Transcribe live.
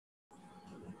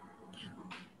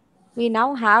We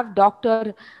now have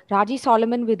Dr. Raji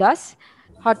Solomon with us.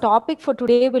 Her topic for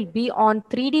today will be on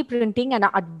 3D printing and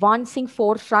advancing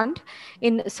forefront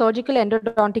in surgical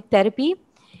endodontic therapy.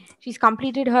 She's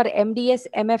completed her MDS,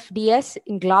 MFDS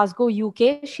in Glasgow,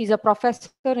 UK. She's a professor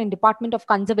in Department of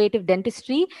Conservative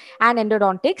Dentistry and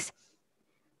Endodontics.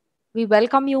 We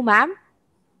welcome you, ma'am.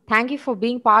 Thank you for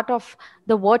being part of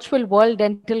the Virtual World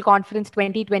Dental Conference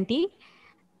 2020.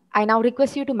 I now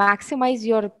request you to maximize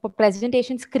your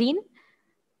presentation screen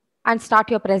and start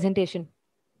your presentation.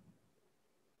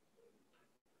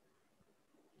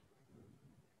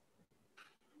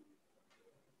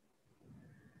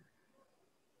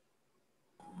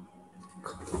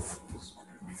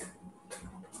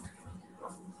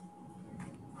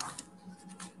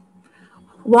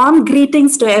 Warm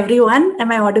greetings to everyone.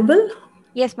 Am I audible?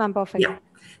 Yes, ma'am, perfect. Yeah.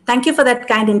 Thank you for that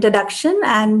kind introduction.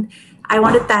 And I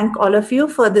want to thank all of you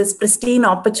for this pristine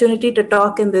opportunity to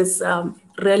talk in this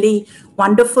really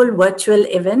wonderful virtual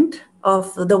event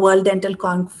of the World Dental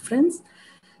Conference.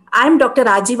 I'm Dr.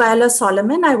 Raji Viola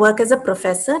Solomon. I work as a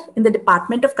professor in the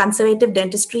Department of Conservative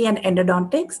Dentistry and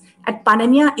Endodontics at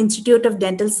Panania Institute of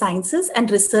Dental Sciences and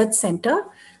Research Center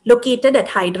located at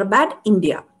Hyderabad,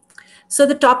 India. So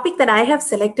the topic that I have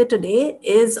selected today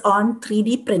is on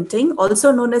 3D printing,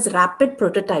 also known as rapid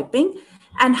prototyping,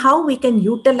 and how we can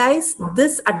utilize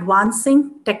this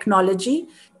advancing technology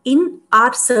in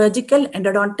our surgical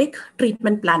endodontic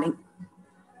treatment planning.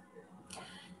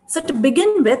 So to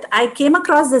begin with, I came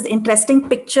across this interesting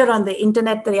picture on the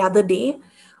internet the other day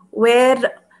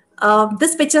where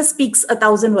this picture speaks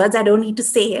 1,000 words. I don't need to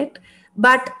say it,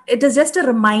 but it is just a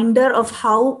reminder of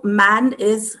how man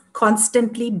is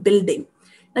constantly building.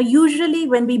 Now, usually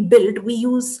when we build, we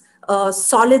use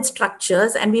solid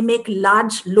structures and we make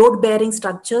large load-bearing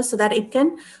structures so that it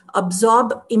can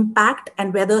absorb impact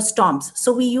and weather storms.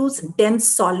 So we use dense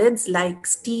solids like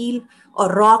steel or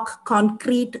rock,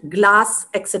 concrete, glass,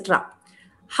 etc.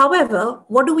 However,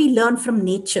 what do we learn from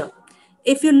nature?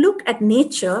 If you look at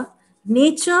nature,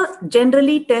 nature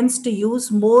generally tends to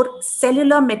use more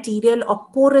cellular material or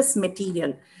porous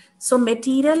material. So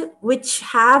material which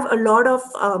have a lot of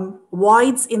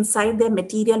voids inside their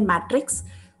material matrix,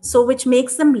 so which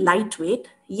makes them lightweight,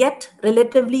 yet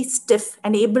relatively stiff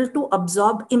and able to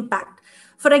absorb impact.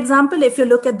 For example, if you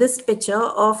look at this picture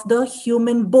of the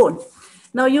human bone,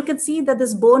 now you can see that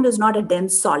this bone is not a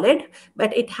dense solid,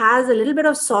 but it has a little bit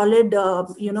of solid,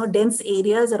 dense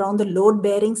areas around the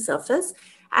load-bearing surface.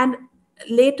 And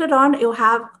later on, you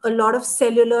have a lot of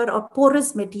cellular or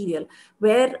porous material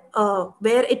where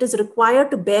it is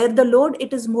required to bear the load.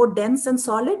 It is more dense and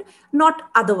solid, not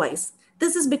otherwise.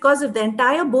 This is because if the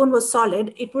entire bone was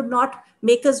solid, it would not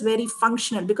make us very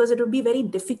functional because it would be very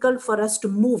difficult for us to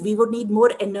move. We would need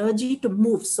more energy to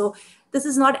move. So this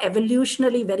is not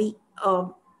evolutionarily very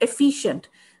efficient.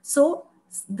 So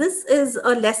this is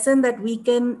a lesson that we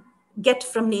can get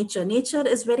from nature. Nature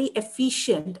is very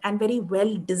efficient and very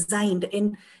well designed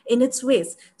in its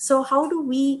ways. So how do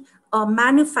we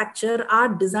manufacture our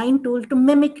design tool to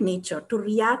mimic nature, to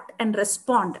react and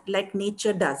respond like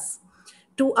nature does,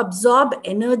 to absorb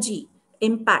energy,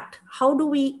 impact? How do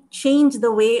we change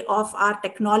the way of our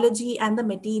technology and the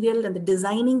material and the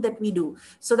designing that we do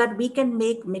so that we can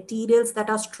make materials that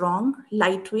are strong,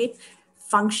 lightweight,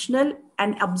 functional,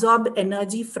 and absorb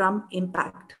energy from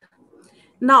impact?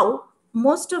 Now,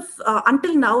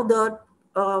 until now,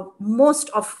 most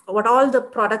of what all the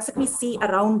products that we see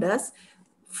around us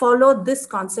follow this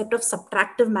concept of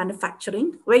subtractive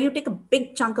manufacturing, where you take a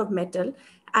big chunk of metal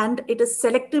and it is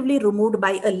selectively removed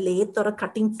by a lathe or a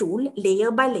cutting tool,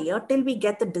 layer by layer, till we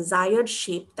get the desired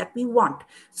shape that we want.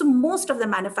 So most of the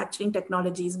manufacturing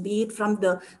technologies, be it from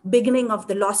the beginning of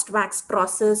the lost wax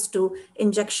process to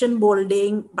injection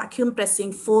molding, vacuum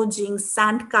pressing, forging,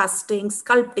 sand casting,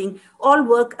 sculpting, all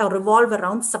work or revolve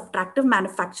around subtractive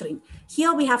manufacturing.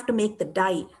 Here we have to make the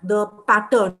die, the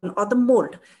pattern, or the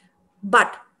mold.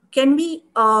 But can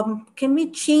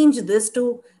we change this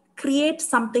to create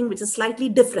something which is slightly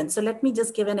different? So let me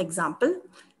just give an example.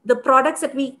 The products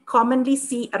that we commonly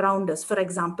see around us, for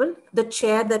example, the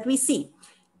chair that we see,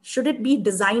 should it be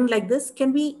designed like this?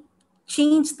 Can we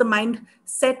change the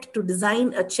mindset to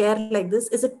design a chair like this?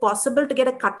 Is it possible to get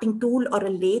a cutting tool or a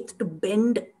lathe to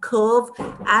bend, curve,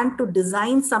 and to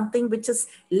design something which is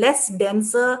less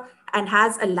denser and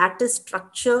has a lattice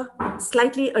structure,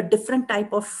 slightly a different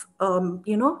type of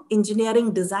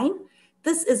engineering design?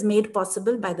 This is made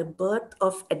possible by the birth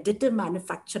of additive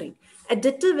manufacturing.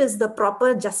 Additive is the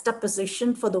proper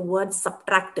juxtaposition for the word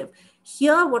subtractive.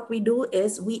 Here, what we do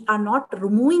is we are not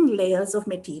removing layers of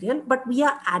material, but we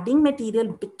are adding material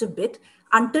bit to bit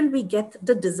until we get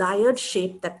the desired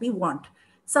shape that we want.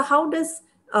 So how does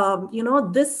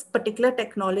this particular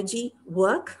technology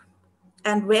work,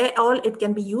 and where all it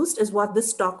can be used is what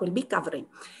this talk will be covering.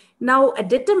 Now,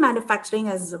 additive manufacturing,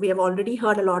 as we have already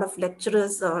heard a lot of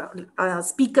lecturers,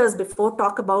 speakers before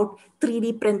talk about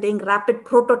 3D printing, rapid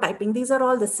prototyping. These are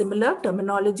all the similar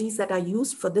terminologies that are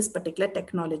used for this particular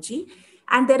technology.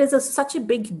 And there is such a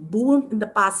big boom in the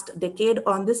past decade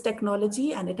on this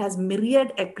technology, and it has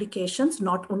myriad applications,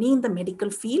 not only in the medical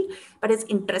field, but it's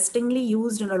interestingly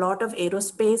used in a lot of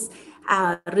aerospace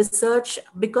research,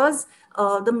 because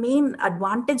the main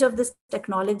advantage of this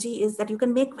technology is that you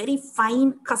can make very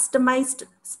fine, customized,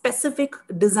 specific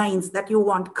designs that you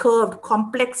want, curved,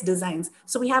 complex designs.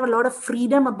 So we have a lot of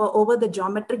freedom over the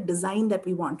geometric design that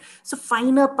we want. So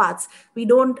finer parts, we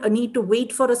don't need to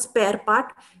wait for a spare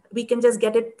part. We can just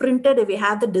get it printed if we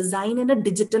have the design in a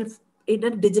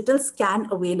digital scan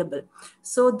available.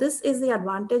 So this is the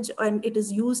advantage, and it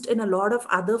is used in a lot of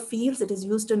other fields. It is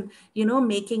used in,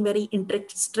 making very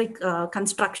intricate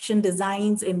construction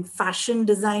designs, in fashion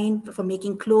design, for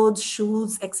making clothes,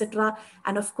 shoes, etc.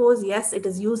 And of course, yes, it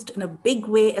is used in a big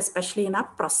way, especially in our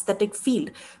prosthetic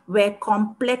field, where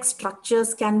complex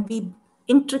structures can be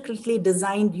intricately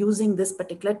designed using this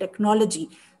particular technology,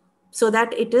 so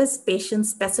that it is patient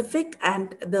specific,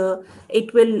 and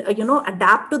it will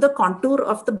adapt to the contour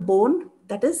of the bone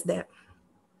that is there.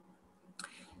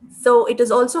 So it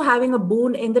is also having a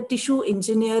boon in the tissue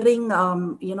engineering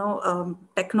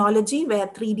technology, where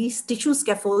 3D tissue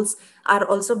scaffolds are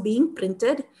also being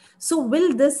printed. So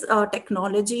will this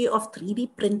technology of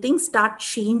 3D printing start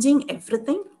changing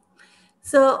everything?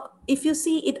 So if you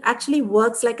see, it actually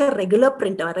works like a regular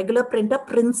printer. A regular printer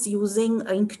prints using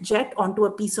inkjet onto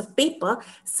a piece of paper.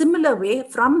 Similar way,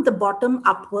 from the bottom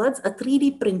upwards, a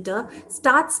 3D printer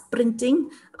starts printing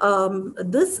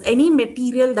any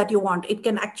material that you want. It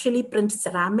can actually print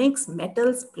ceramics,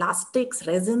 metals, plastics,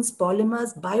 resins,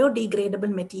 polymers,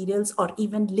 biodegradable materials, or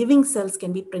even living cells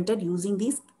can be printed using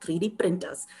these 3D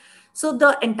printers. So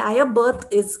the entire birth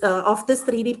of this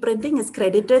 3D printing is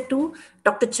credited to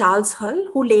Dr. Charles Hull,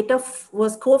 who later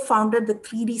was co-founded the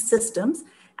 3D systems.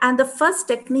 And the first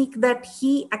technique that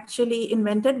he actually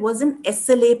invented was an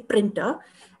SLA printer.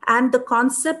 And the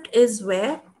concept is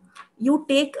where you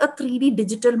take a 3D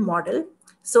digital model.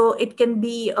 So it can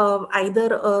be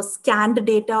either a scanned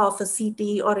data of a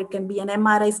CT, or it can be an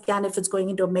MRI scan if it's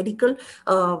going into a medical,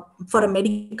 for a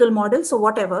medical model. So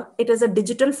whatever, it is a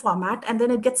digital format, and then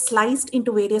it gets sliced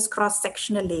into various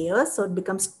cross-sectional layers. So it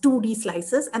becomes 2D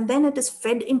slices, and then it is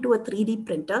fed into a 3D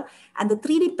printer. And the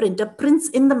 3D printer prints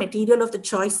in the material of the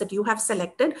choice that you have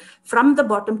selected from the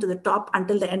bottom to the top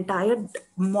until the entire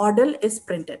model is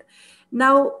printed.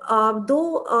 Now,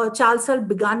 though Charles Hull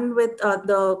began with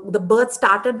the birth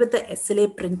started with the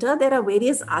SLA printer, there are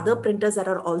various other printers that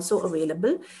are also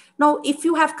available. Now, if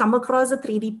you have come across a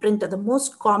 3D printer, the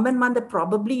most common one that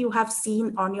probably you have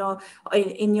seen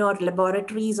in your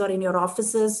laboratories or in your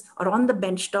offices or on the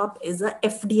benchtop is a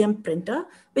FDM printer,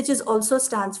 which is also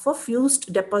stands for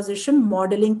Fused Deposition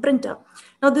Modeling Printer.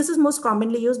 Now, this is most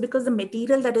commonly used because the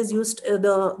material that is used,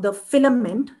 the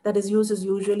filament that is used, is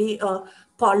usually a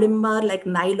polymer like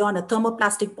nylon, a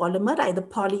thermoplastic polymer, either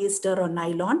polyester or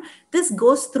nylon. This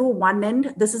goes through one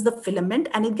end. This is the filament,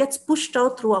 and it gets pushed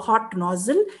out through a hot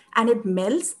nozzle, and it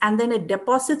melts, and then it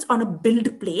deposits on a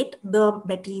build plate the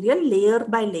material layer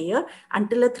by layer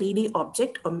until a 3D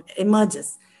object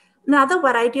emerges. Another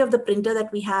variety of the printer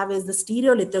that we have is the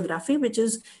stereolithography, which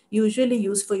is usually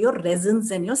used for your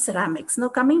resins and your ceramics. Now,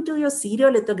 coming to your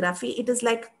stereolithography, it is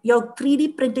like you're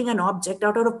 3D printing an object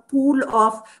out of a pool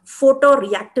of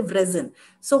photoreactive resin.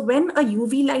 So when a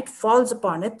UV light falls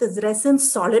upon it, this resin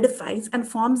solidifies and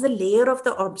forms a layer of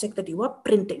the object that you are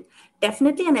printing.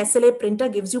 Definitely an SLA printer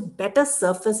gives you better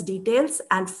surface details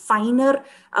and finer,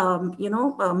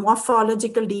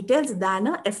 morphological details than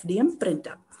a FDM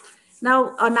printer.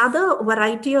 Now, another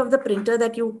variety of the printer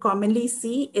that you commonly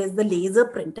see is the laser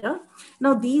printer.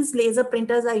 Now, these laser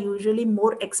printers are usually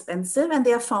more expensive, and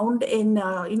they are found in,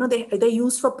 they're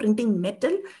used for printing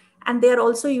metal, and they are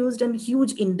also used in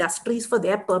huge industries for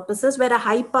their purposes, where a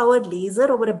high-powered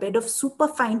laser over a bed of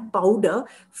superfine powder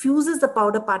fuses the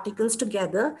powder particles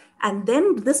together, and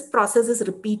then this process is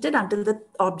repeated until the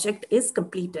object is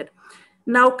completed.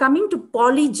 Now, coming to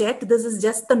polyjet, this is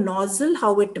just the nozzle,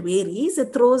 how it varies.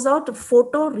 It throws out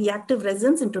photoreactive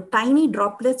resins into tiny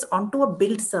droplets onto a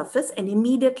build surface, and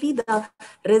immediately the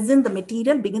resin, the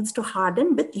material, begins to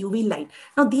harden with UV light.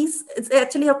 Now, it's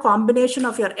actually a combination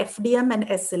of your FDM and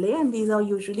SLA, and these are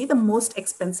usually the most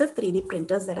expensive 3D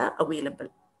printers that are available.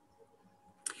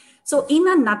 So in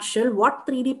a nutshell, what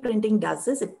 3D printing does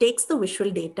is it takes the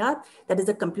visual data, that is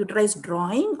a computerized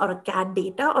drawing or a CAD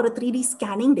data or a 3D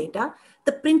scanning data.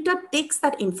 The printer takes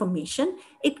that information,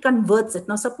 it converts it.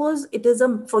 Now, suppose it is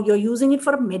for you're using it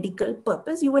for a medical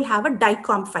purpose, you will have a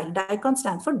DICOM file. DICOM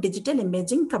stands for Digital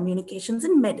Imaging Communications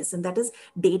in Medicine. That is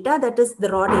data, that is the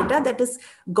raw data that is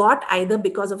got either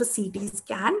because of a CT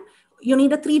scan, you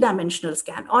need a 3-dimensional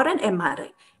scan, or an MRI.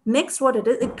 Next, what it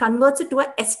is, it converts it to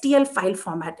a STL file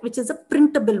format, which is a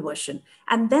printable version.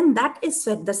 And then that is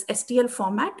fed, this STL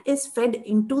format is fed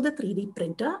into the 3D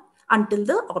printer until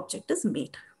the object is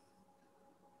made.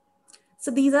 So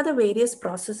these are the various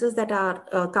processes that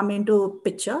are come into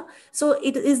picture. So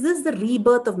is this the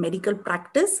rebirth of medical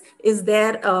practice? Is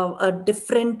there a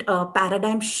different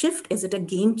paradigm shift? Is it a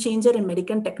game changer in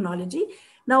medical technology?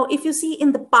 Now, if you see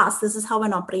in the past, this is how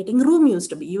an operating room used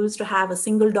to be. You used to have a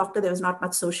single doctor. There was not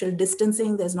much social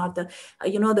distancing. There's not the,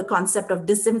 the concept of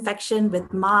disinfection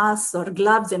with masks or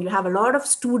gloves. And you have a lot of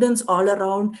students all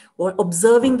around or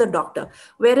observing the doctor.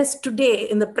 Whereas today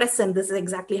in the present, this is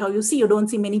exactly how you see. You don't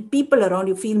see many people around.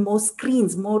 You feel more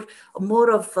screens, more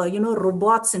of,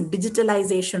 robots and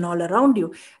digitalization all around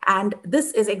you. And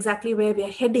this is exactly where we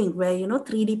are heading, where,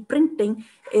 3D printing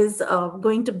is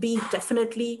going to be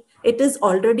definitely, it is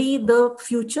already the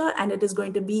future, and it is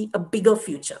going to be a bigger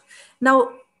future. Now,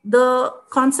 the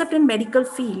concept in medical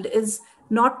field is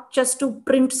not just to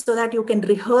print so that you can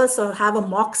rehearse or have a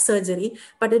mock surgery,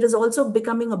 but it is also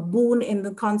becoming a boon in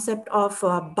the concept of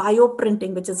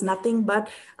bioprinting, which is nothing but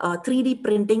 3D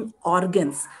printing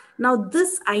organs. Now,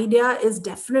 this idea is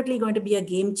definitely going to be a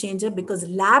game changer, because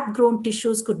lab grown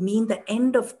tissues could mean the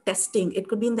end of testing. It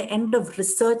could mean the end of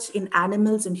research in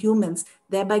animals and humans,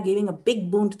 thereby giving a big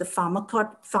boon to the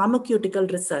pharmaceutical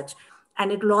research.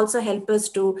 And it will also help us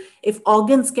to, if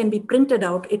organs can be printed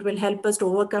out, it will help us to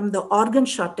overcome the organ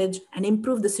shortage and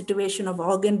improve the situation of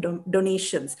organ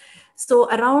donations. So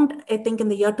around, I think in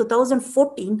the year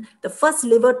 2014, the first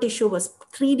liver tissue was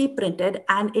 3D printed,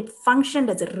 and it functioned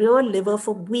as a real liver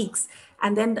for weeks.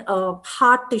 And then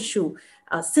heart tissue,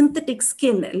 synthetic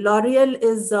skin. L'Oreal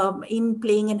is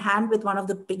playing in hand with one of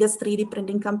the biggest 3D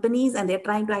printing companies, and they're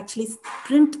trying to actually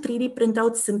 3D print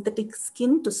out synthetic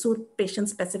skin to suit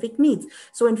patient-specific needs.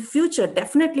 So in future,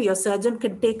 definitely your surgeon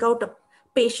can take out a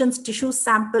patient's tissue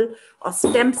sample or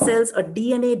stem cells or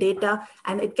DNA data,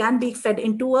 and it can be fed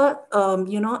into a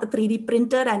 3D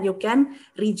printer, and you can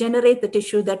regenerate the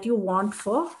tissue that you want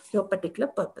for your particular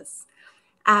purpose.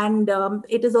 And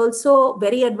it is also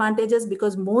very advantageous,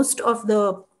 because most of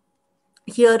the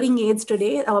hearing aids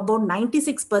today, about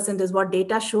 96% is what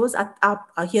data shows, are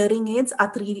hearing aids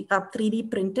are 3D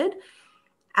printed.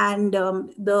 And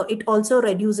it also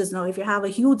reduces, now if you have a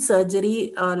huge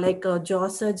surgery like a jaw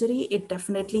surgery, it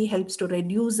definitely helps to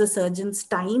reduce the surgeon's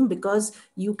time, because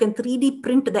you can 3D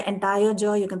print the entire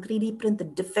jaw, you can 3D print the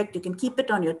defect, you can keep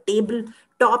it on your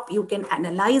tabletop, you can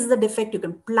analyze the defect, you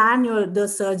can plan the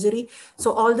surgery.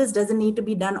 So all this doesn't need to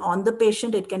be done on the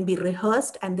patient, it can be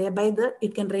rehearsed, and thereby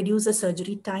it can reduce the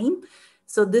surgery time.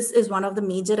 So this is one of the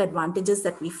major advantages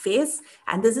that we face.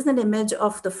 And this is an image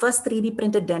of the first 3D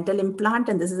printed dental implant.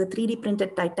 And this is a 3D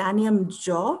printed titanium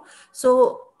jaw.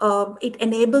 So it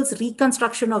enables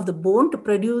reconstruction of the bone to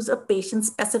produce a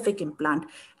patient-specific implant.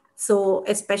 So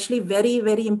especially very,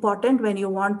 very important when you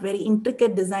want very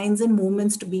intricate designs and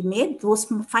movements to be made, those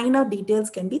finer details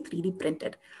can be 3D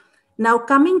printed. Now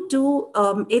coming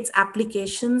to its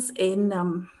applications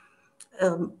in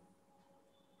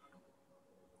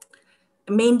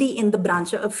mainly in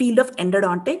the field of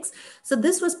endodontics. So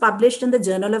this was published in the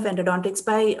Journal of Endodontics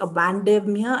by Van der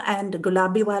Meer and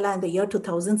Raji Viola in the year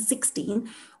 2016,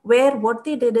 where what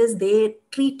they did is they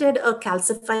treated a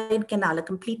calcified canal, a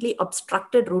completely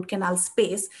obstructed root canal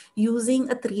space, using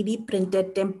a 3D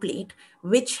printed template,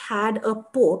 which had a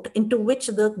port into which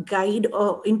the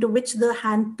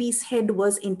handpiece head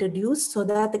was introduced, so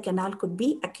that the canal could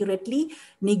be accurately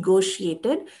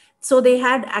negotiated. So they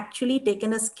had actually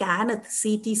taken a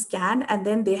CT scan, and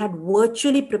then they had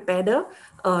virtually prepared a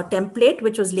template,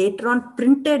 which was later on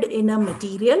printed in a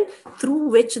material through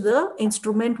which the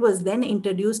instrument was then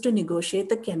introduced to negotiate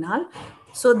the canal.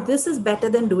 So this is better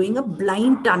than doing a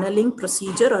blind tunneling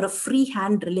procedure or a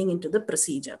freehand drilling into the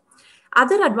procedure.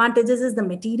 Other advantages is the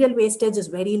material wastage is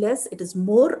very less, it is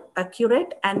more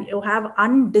accurate, and you have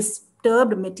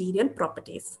undisturbed material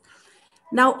properties.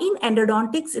 Now, in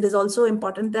endodontics, it is also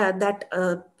important that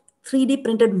 3D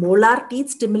printed molar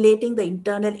teeth stimulating the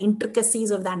internal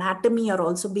intricacies of the anatomy are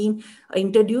also being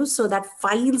introduced, so that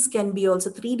files can be also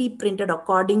 3D printed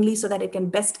accordingly, so that it can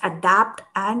best adapt,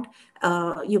 and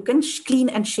you can clean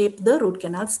and shape the root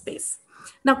canal space.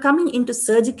 Now, coming into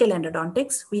surgical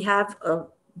endodontics, we have a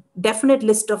definite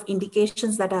list of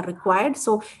indications that are required.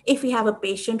 So if we have a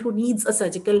patient who needs a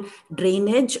surgical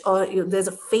drainage, or there's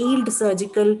a failed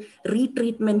surgical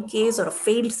retreatment case, or a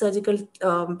failed surgical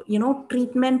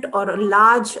treatment, or a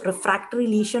large refractory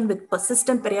lesion with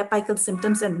persistent periapical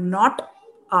symptoms and not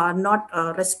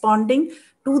responding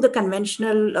to the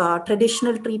conventional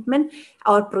traditional treatment,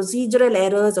 or procedural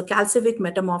errors or calcific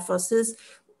metamorphosis,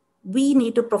 we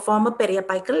need to perform a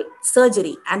periapical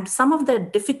surgery. And some of the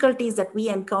difficulties that we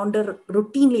encounter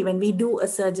routinely when we do a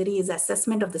surgery is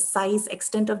assessment of the size,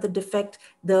 extent of the defect,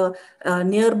 the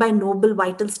nearby noble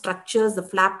vital structures, the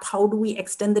flap, how do we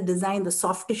extend the design, the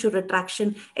soft tissue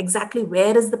retraction, exactly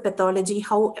where is the pathology,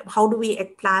 how do we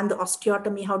plan the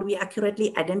osteotomy, how do we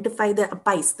accurately identify the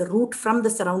apice, the root from the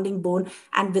surrounding bone,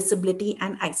 and visibility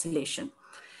and isolation.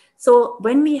 So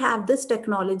when we have this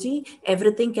technology,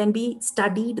 everything can be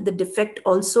studied. The defect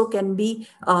also can be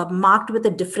marked with a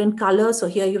different color. So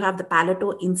here you have the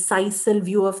palato-incisal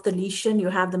view of the lesion. You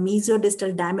have the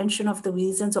mesiodistal dimension of the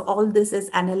lesion. So all this is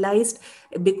analyzed,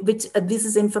 which this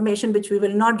is information which we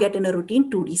will not get in a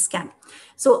routine 2D scan.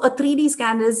 So a 3D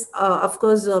scan is, of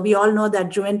course, we all know the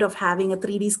adjoint of having a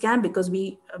 3D scan because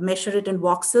we measure it in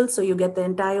voxels. So you get the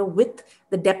entire width,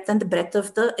 the depth, and the breadth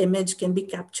of the image can be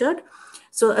captured.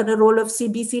 So the role of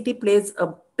CBCT plays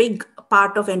a big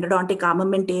part of endodontic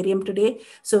armamentarium today.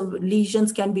 So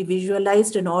lesions can be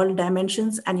visualized in all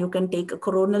dimensions, and you can take a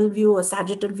coronal view, a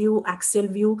sagittal view, axial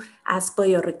view as per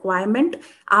your requirement.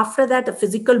 After that, a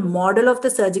physical model of the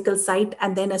surgical site,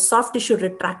 and then a soft tissue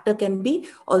retractor can be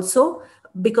also,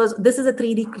 because this is a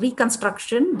 3D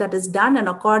reconstruction that is done, and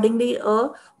accordingly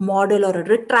a model or a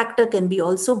retractor can be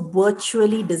also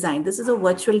virtually designed. This is a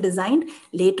virtual design.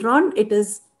 Later on, it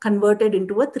is converted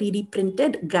into a 3D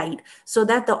printed guide so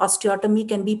that the osteotomy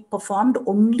can be performed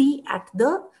only at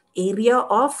the area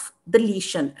of the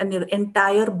lesion, and your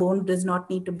entire bone does not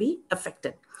need to be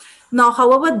affected. Now,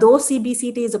 however, though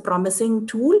CBCT is a promising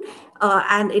tool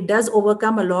and it does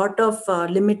overcome a lot of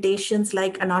limitations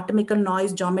like anatomical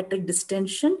noise, geometric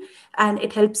distension, and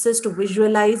it helps us to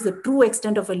visualize the true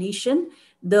extent of a lesion,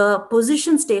 the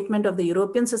position statement of the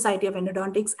European Society of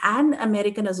Endodontics and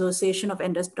American Association of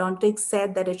Endodontics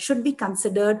said that it should be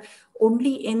considered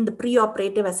only in the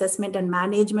preoperative assessment and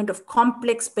management of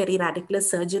complex periradicular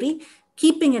surgery,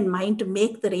 keeping in mind to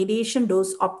make the radiation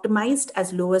dose optimized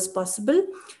as low as possible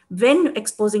when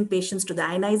exposing patients to the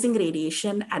ionizing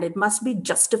radiation, and it must be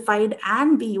justified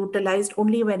and be utilized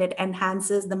only when it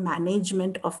enhances the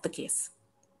management of the case.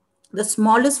 The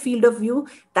smallest field of view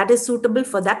that is suitable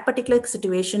for that particular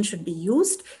situation should be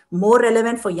used, more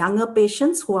relevant for younger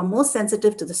patients who are more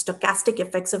sensitive to the stochastic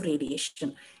effects of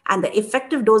radiation. And the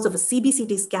effective dose of a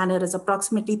CBCT scanner is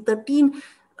approximately 13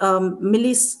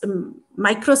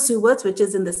 microsieverts, which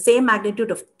is in the same magnitude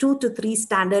of 2 to 3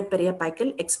 standard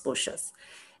periapical exposures.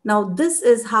 Now, this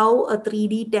is how a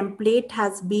 3D template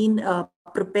has been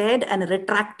prepared and a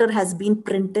retractor has been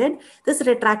printed. This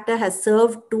retractor has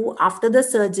served to, after the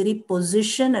surgery,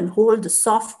 position and hold the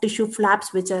soft tissue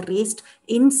flaps which are raised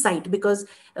inside, because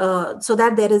so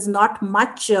that there is not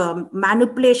much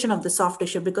manipulation of the soft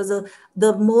tissue, because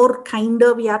the more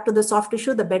kinder we are to the soft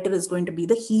tissue, the better is going to be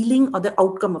the healing or the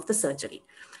outcome of the surgery.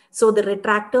 So the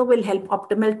retractor will help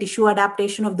optimal tissue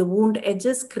adaptation of the wound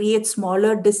edges, create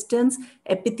smaller distance,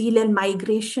 epithelial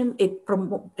migration.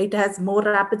 It has more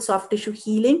rapid soft tissue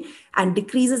healing and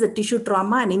decreases the tissue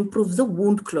trauma and improves the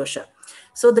wound closure.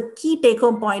 So the key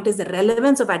take-home point is the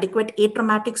relevance of adequate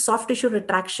atraumatic soft tissue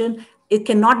retraction. It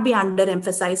cannot be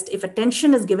underemphasized. If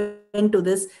attention is given to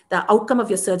this, the outcome of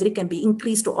your surgery can be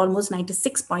increased to almost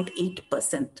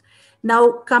 96.8%.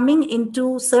 Now, coming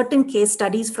into certain case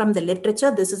studies from the literature,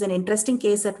 this is an interesting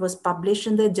case that was published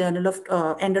in the Journal of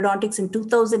Endodontics in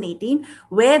 2018,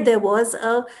 where there was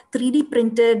a 3D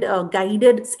printed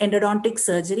guided endodontic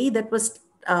surgery that was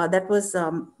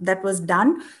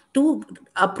done to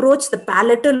approach the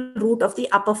palatal root of the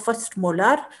upper first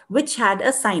molar, which had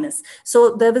a sinus.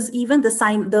 So there was even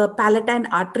the palatine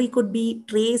artery could be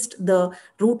traced, the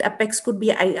root apex could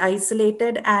be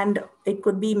isolated, and it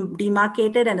could be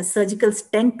demarcated, and a surgical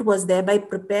stent was thereby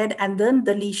prepared, and then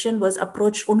the lesion was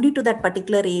approached only to that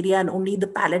particular area and only the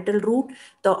palatal root.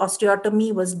 The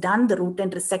osteotomy was done, the root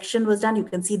and resection was done. You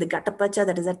can see the gutta percha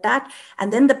that is attached,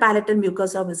 and then the palatal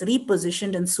mucosa was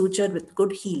repositioned and sutured with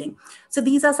good healing. So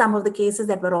these are some of the cases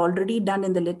that were already done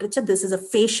in the literature. This is a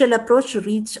facial approach to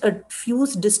reach a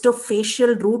fused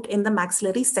distofacial root in the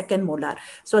maxillary second molar.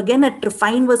 So again, a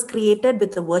trifine was created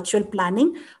with a virtual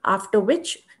planning, after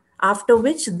which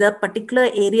the particular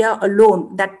area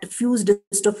alone, that fused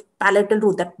palatal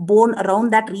root, that bone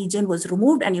around that region was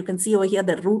removed. And you can see over here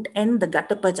the root end, the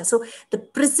gutta percha. So the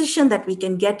precision that we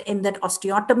can get in that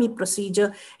osteotomy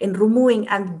procedure in removing,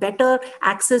 and better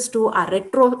access to our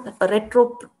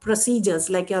retro procedures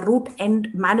like your root end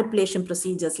manipulation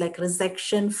procedures like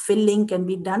resection, filling can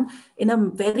be done in a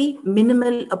very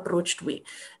minimal approached way.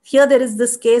 Here there is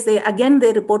this case, they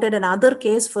reported another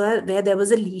case where there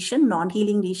was a lesion,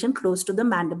 non-healing lesion close to the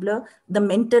mandibular,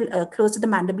 close to the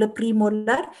mandibular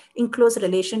premolar, in close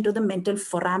relation to the mental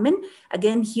foramen.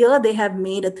 Again, here they have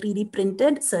made a 3D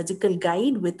printed surgical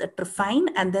guide with a trephine,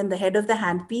 and then the head of the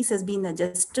handpiece has been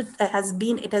adjusted,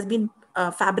 it has been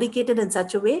fabricated in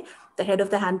such a way the head of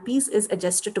the handpiece is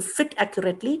adjusted to fit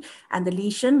accurately, and the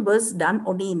lesion was done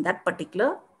only in that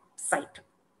particular site.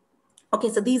 Okay,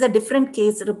 so these are different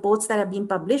case reports that have been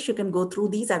published. You can go through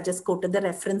these. I've just quoted the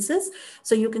references.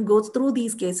 So you can go through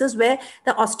these cases where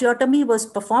the osteotomy was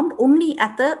performed only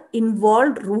at the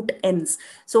involved root ends.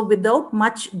 So without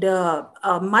much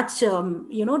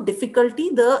difficulty,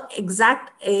 the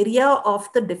exact area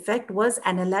of the defect was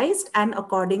analyzed, and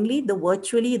accordingly,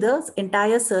 the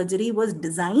entire surgery was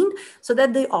designed so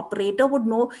that the operator would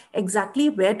know exactly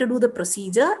where to do the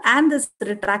procedure, and this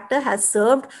retractor has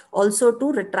served also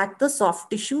to retract the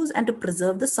soft tissues and to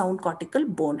preserve the sound cortical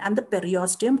bone and the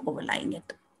periosteum overlying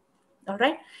it. All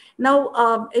right.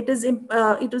 Now, it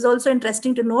was also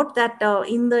interesting to note that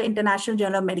in the International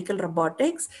Journal of Medical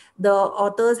Robotics, the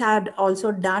authors had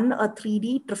also done a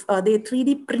 3D, they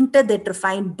 3D printed their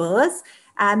trephine burrs,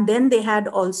 and then they had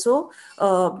also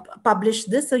published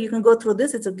this. So you can go through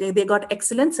this. They got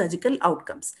excellent surgical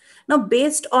outcomes. Now,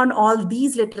 based on all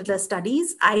these literature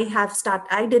studies,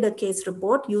 I did a case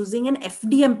report using an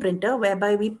FDM printer,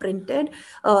 whereby we printed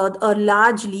a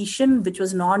large lesion which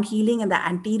was non-healing in the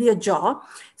anterior jaw.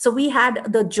 So we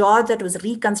had the jaw that was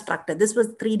reconstructed. This was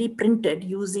 3D printed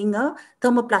using a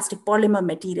thermoplastic polymer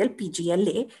material,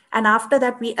 PGLA. And after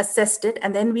that, we assessed it,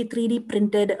 and then we 3D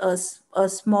printed a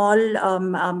small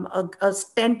a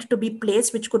stent to be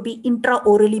placed, which could be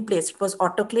intraorally placed. It was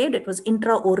autoclaved. It was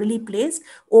intraorally placed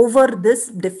over this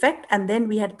defect. And then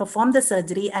we had performed the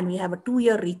surgery, and we have a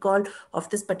 2-year recall of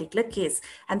this particular case.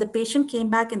 And the patient came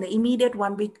back in the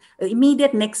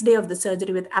immediate next day of the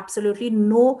surgery with absolutely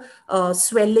no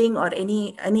swelling or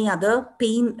any other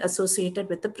pain associated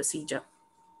with the procedure,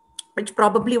 which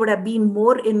probably would have been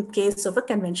more in case of a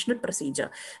conventional procedure.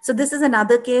 So this is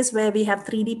another case where we have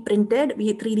 3D printed.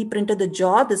 We 3D printed the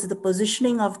jaw. This is the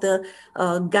positioning of the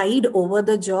guide over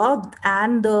the jaw,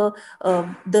 and the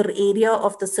area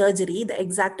of the surgery, the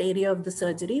exact area of the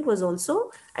surgery was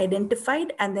also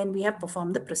identified, and then we have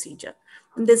performed the procedure.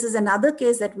 And this is another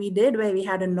case that we did where we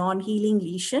had a non-healing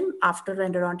lesion after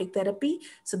endodontic therapy.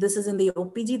 So this is in the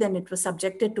OPG, then it was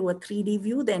subjected to a 3D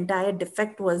view. The entire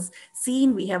defect was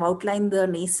seen. We have outlined the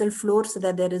nasal floor so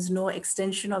that there is no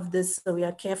extension of this. So we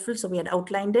are careful. So we had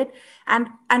outlined it. And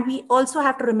we also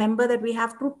have to remember that we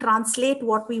have to translate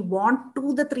what we want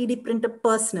to the 3D printer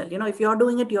personal. You know, if you're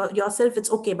doing it yourself,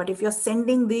 it's okay. But if you're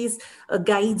sending these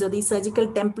guides or these surgical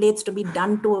templates to be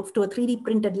done to a 3D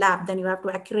printed lab, then you have to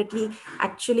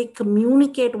actually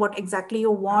communicate what exactly you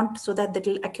want so that that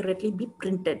will accurately be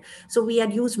printed. So we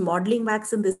had used modeling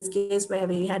wax in this case, where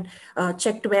we had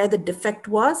checked where the defect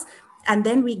was, and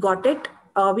then we got it.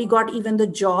 We got even the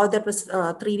jaw that was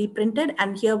 3D printed,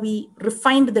 and here we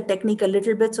refined the technique a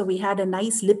little bit. So we had a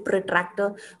nice lip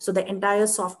retractor. So the entire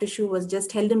soft tissue was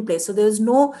just held in place. So there's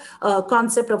no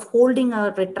concept of holding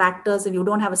a retractor. So you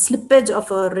don't have a slippage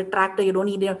of a retractor. You don't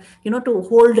need to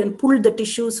hold and pull the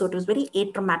tissue. So it was very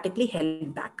atraumatically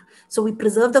held back. So we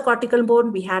preserved the cortical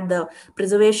bone. We had the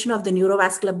preservation of the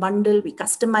neurovascular bundle. We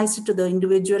customized it to the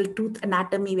individual tooth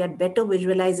anatomy. We had better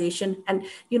visualization. And,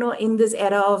 in this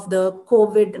era of the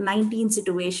COVID-19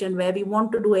 situation, where we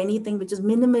want to do anything which is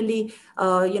minimally,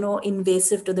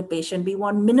 invasive to the patient, we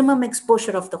want minimum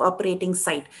exposure of the operating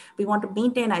site. We want to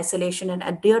maintain isolation and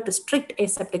adhere to strict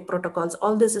aseptic protocols.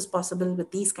 All this is possible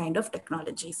with these kind of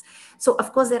technologies. So,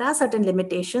 of course, there are certain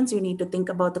limitations. You need to think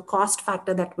about the cost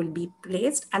factor that will be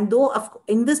placed. And though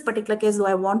in this particular case, though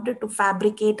I wanted to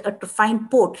fabricate a fine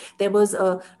port, there was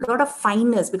a lot of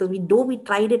fineness, because we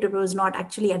tried it, it was not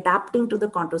actually adapting to the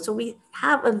contour. So we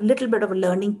have a little bit of a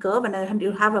learning curve, and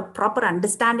you have a proper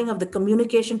understanding of the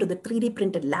communication to the 3D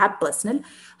printed lab personnel.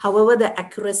 However, the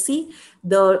accuracy,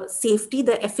 the safety,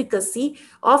 the efficacy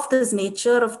of this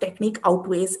nature of technique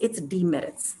outweighs its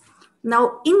demerits.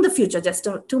 Now, in the future, just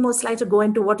two more slides to go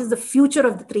into what is the future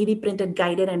of the 3D printed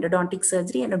guided endodontic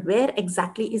surgery and where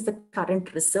exactly is the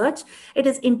current research. It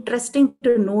is interesting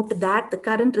to note that the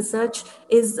current research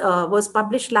was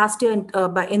published last year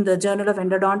in the Journal of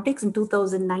Endodontics in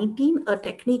 2019, a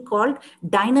technique called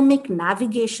dynamic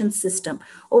navigation system.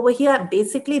 Over here,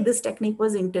 basically, this technique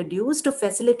was introduced to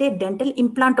facilitate dental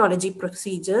implantology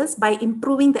procedures by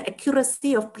improving the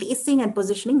accuracy of placing and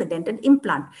positioning the dental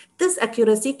implant. This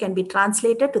accuracy can be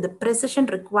translated to the precision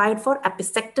required for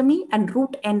apicectomy and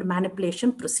root end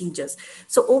manipulation procedures.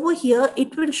 So over here,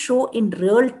 it will show in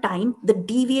real time the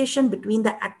deviation between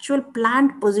the actual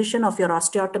planned position of your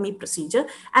osteotomy procedure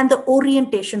and the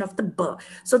orientation of the burr.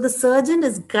 So the surgeon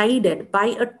is guided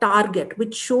by a target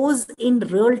which shows in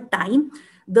real time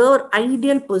the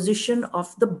ideal position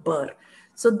of the burr.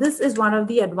 So this is one of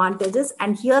the advantages.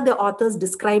 And here the authors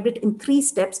described it in 3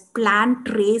 steps: plan,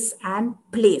 trace, and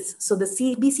place. So the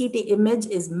CBCT image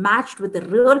is matched with the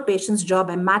real patient's jaw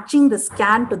by matching the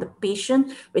scan to the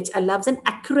patient, which allows an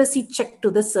accuracy check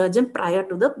to the surgeon prior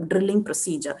to the drilling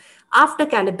procedure. After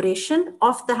calibration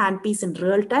of the handpiece in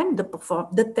real time,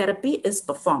 the therapy is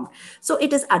performed. So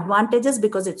it is advantageous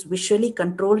because it's visually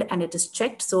controlled and it is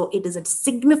checked. So it is a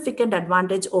significant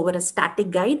advantage over a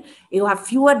static guide. You have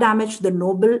fewer damage to the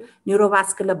noble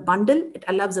neurovascular bundle. It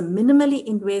allows a minimally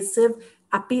invasive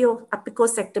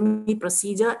apicosectomy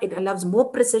procedure. It allows more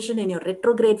precision in your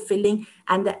retrograde filling,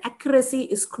 and the accuracy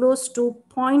is close to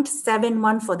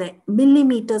 0.71 for the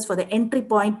millimeters for the entry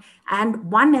point and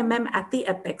 1 mm at the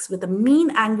apex, with a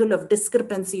mean angle of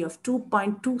discrepancy of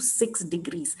 2.26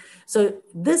 degrees. So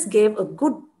this gave a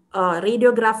good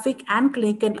radiographic and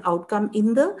clinical outcome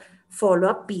in the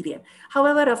follow-up period.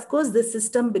 However, of course, this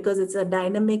system, because it's a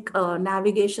dynamic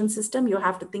navigation system, you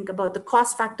have to think about the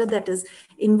cost factor that is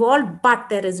involved, but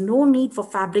there is no need for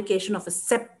fabrication of a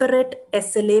separate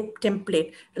SLA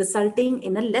template, resulting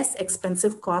in a less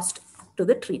expensive cost to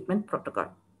the treatment protocol.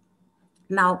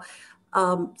 Now,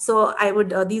 so I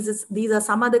would these are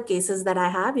some other cases that I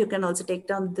have. You can also take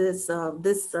down this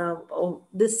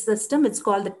system. It's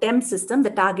called the TEM system, the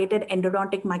targeted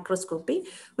endodontic microscopy,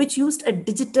 which used a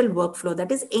digital workflow. That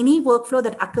is, any workflow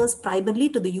that occurs primarily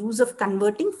to the use of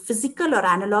converting physical or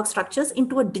analog structures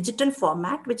into a digital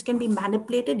format, which can be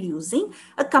manipulated using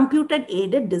a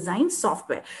computer-aided design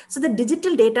software. So the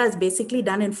digital data is basically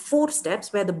done in 4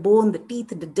 steps, where the bone, the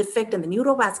teeth, the defect, and the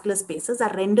neurovascular spaces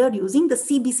are rendered using the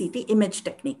CBCT image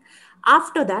technique.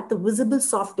 After that, the visible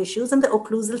soft tissues and the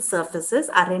occlusal surfaces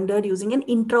are rendered using an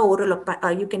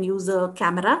intraoral, you can use a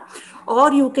camera,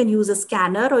 or you can use a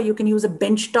scanner, or you can use a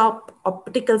benchtop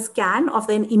optical scan of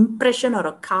an impression or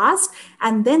a cast.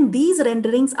 And then these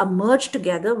renderings are merged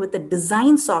together with the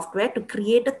design software to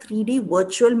create a 3D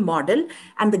virtual model.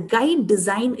 And the guide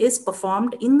design is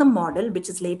performed in the model, which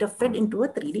is later fed into a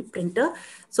 3D printer.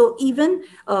 So even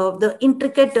the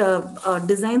intricate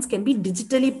designs can be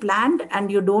digitally planned, and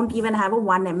you don't even have a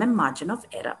 1 mm margin of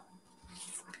error.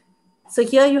 So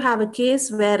here you have a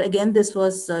case where, again, this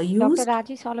was used. Dr.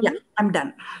 Raji Yeah, Solomon? I'm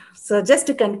done. So just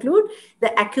to conclude,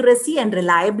 the accuracy and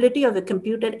reliability of a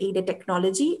computer-aided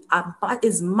technology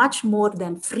is much more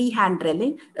than freehand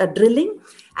drilling.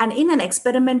 And in an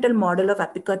experimental model of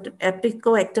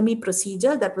apicoectomy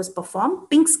procedure that was performed,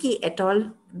 Pinsky et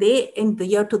al., they in the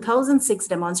year 2006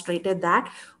 demonstrated that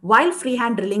while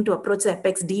freehand drilling to approach the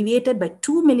apex deviated by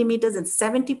 2 millimeters in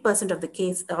 70% of the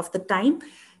case of the time,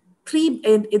 these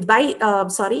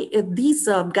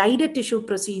guided tissue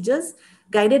procedures,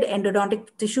 guided endodontic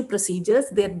tissue procedures,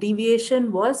 their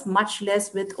deviation was much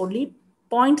less, with only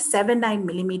 0.79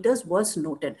 millimeters was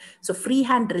noted. So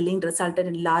freehand drilling resulted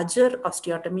in larger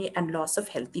osteotomy and loss of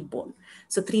healthy bone.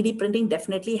 So 3D printing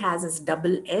definitely has its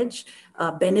double-edged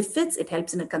benefits. It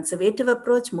helps in a conservative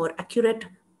approach, more accurate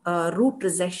root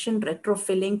resection,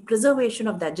 retrofilling, preservation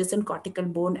of the adjacent cortical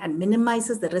bone, and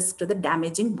minimizes the risk to the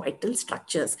damaging vital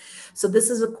structures. So this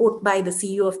is a quote by the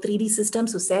CEO of 3D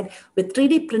Systems, who said, "With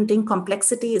 3D printing,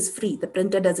 complexity is free. The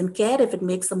printer doesn't care if it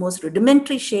makes the most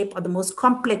rudimentary shape or the most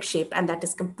complex shape, and that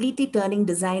is completely turning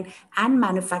design and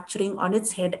manufacturing on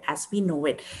its head as we know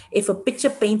it. If a picture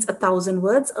paints 1,000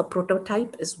 words, a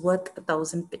prototype is worth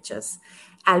 1,000 pictures."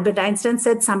 Albert Einstein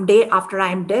said, "Someday after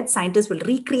I am dead, scientists will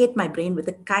recreate my brain with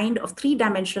a kind of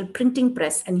 3-dimensional printing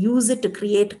press and use it to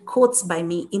create quotes by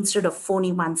me instead of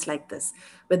phony ones like this."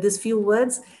 With these few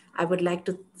words, I would like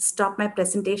to stop my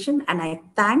presentation, and I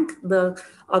thank the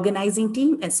organizing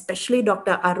team, especially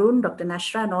Dr. Arun, Dr.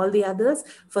 Nashra, and all the others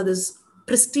for this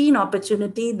pristine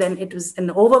opportunity. Then it was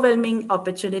an overwhelming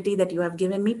opportunity that you have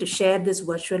given me to share this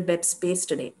virtual web space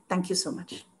today. Thank you so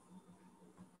much.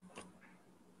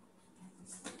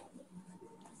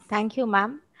 Thank you,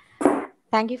 ma'am.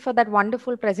 Thank you for that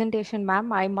wonderful presentation,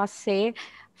 ma'am. I must say,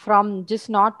 from just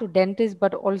not to dentists,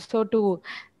 but also to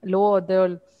low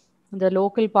the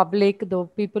local public, the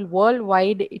people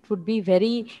worldwide, it would be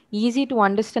very easy to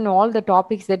understand all the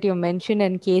topics that you mentioned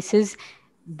and cases.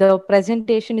 The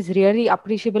presentation is really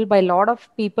appreciable by a lot of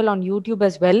people on YouTube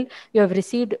as well. You have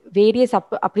received various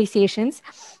appreciations.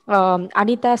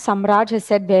 Anita Samraj has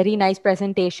said very nice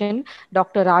presentation.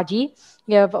 Dr. Raji,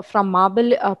 you have from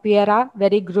Marble Piera,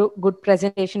 very good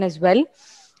presentation as well.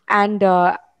 And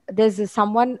there's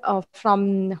someone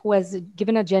from who has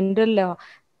given a general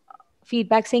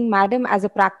feedback saying, Madam, as a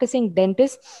practicing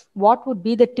dentist, what would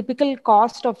be the typical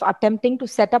cost of attempting to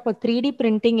set up a 3D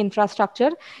printing infrastructure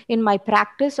in my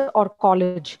practice or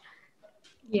college?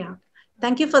 Yeah,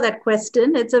 thank you for that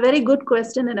question. It's a very good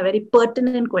question and a very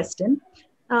pertinent question.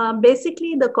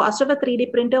 Basically, the cost of a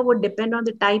 3D printer would depend on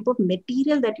the type of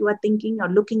material that you are thinking or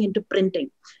looking into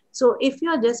printing. So, if you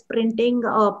are just printing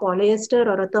a polyester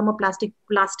or a thermoplastic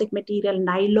plastic material,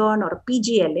 nylon or a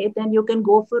PGLA, then you can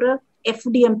go for a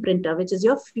FDM printer, which is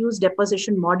your fused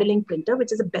deposition modeling printer,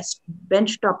 which is a best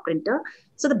benchtop printer.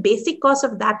 So the basic cost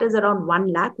of that is around 1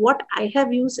 lakh. What I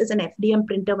have used is an FDM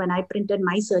printer when I printed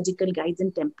my surgical guides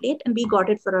and template, and we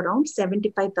got it for around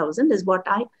 75,000 is what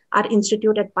our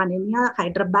institute at Panania,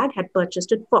 Hyderabad had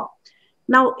purchased it for.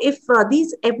 Now, if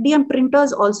these FDM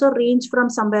printers also range from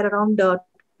somewhere around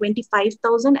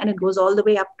 25,000 and it goes all the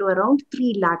way up to around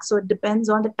 3 lakhs. So it depends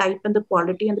on the type and the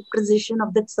quality and the precision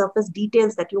of the surface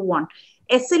details that you want.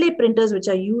 SLA printers, which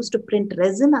are used to print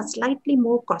resin, are slightly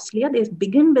more costlier. They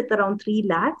begin with around 3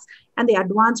 lakhs, and the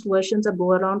advanced versions are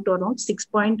go around to around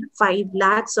 6.5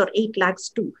 lakhs or 8 lakhs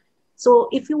too. So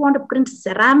if you want to print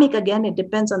ceramic, again, it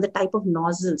depends on the type of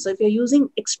nozzle. So if you're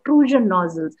using extrusion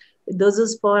nozzles, this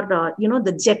is for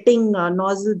the jetting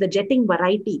nozzle, the jetting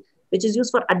variety, which is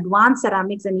used for advanced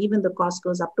ceramics, and even the cost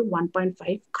goes up to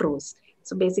 1.5 crores.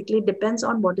 So basically, it depends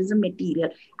on what is the material.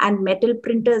 And metal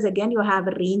printers, again, you have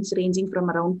a range ranging from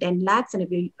around 10 lakhs, and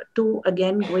if you to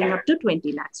again going up to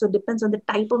 20 lakhs. So it depends on the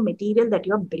type of material that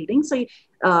you're building, so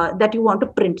that you want to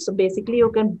print. So basically, you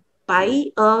can buy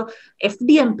a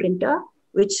FDM printer,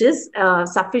 which is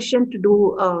sufficient to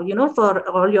do, for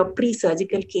all your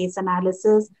pre-surgical case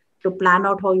analysis, to plan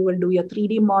out how you will do your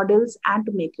 3D models and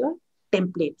to make your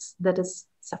templates. That is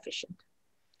sufficient.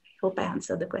 I hope I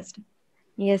answered the question.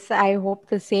 Yes, I hope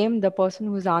the same. The person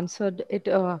who's answered it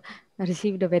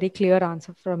received a very clear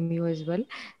answer from you as well.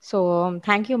 So,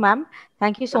 thank you, ma'am.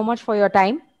 Thank you so Sure. much for your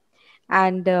time.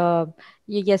 And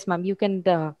yes, ma'am, you can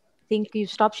think you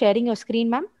stop sharing your screen,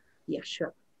 ma'am. Yeah,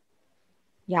 sure.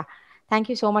 Yeah. Thank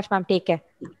you so much, ma'am. Take care.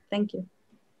 Yeah, thank you.